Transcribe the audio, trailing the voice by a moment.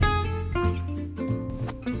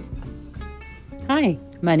Hi,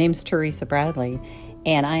 my name's Teresa Bradley,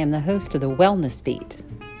 and I am the host of the Wellness Beat.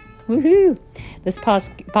 Woohoo! This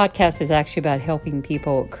podcast is actually about helping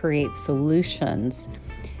people create solutions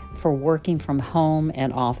for working from home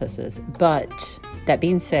and offices. But that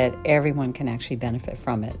being said, everyone can actually benefit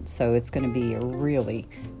from it. So it's going to be a really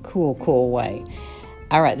cool way.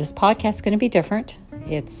 All right, this podcast is going to be different.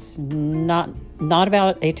 It's not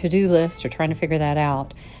about a to-do list or trying to figure that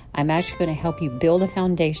out. I'm actually going to help you build a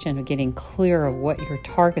foundation of getting clear of what your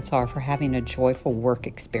targets are for having a joyful work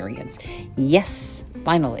experience. Yes,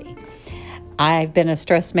 finally. I've been a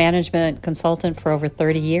stress management consultant for over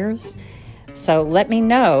 30 years. So let me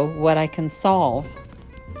know what I can solve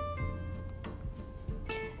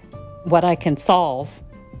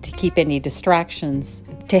to keep any distractions,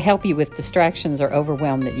 to help you with distractions or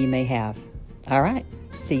overwhelm that you may have. All right,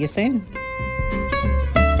 see you soon.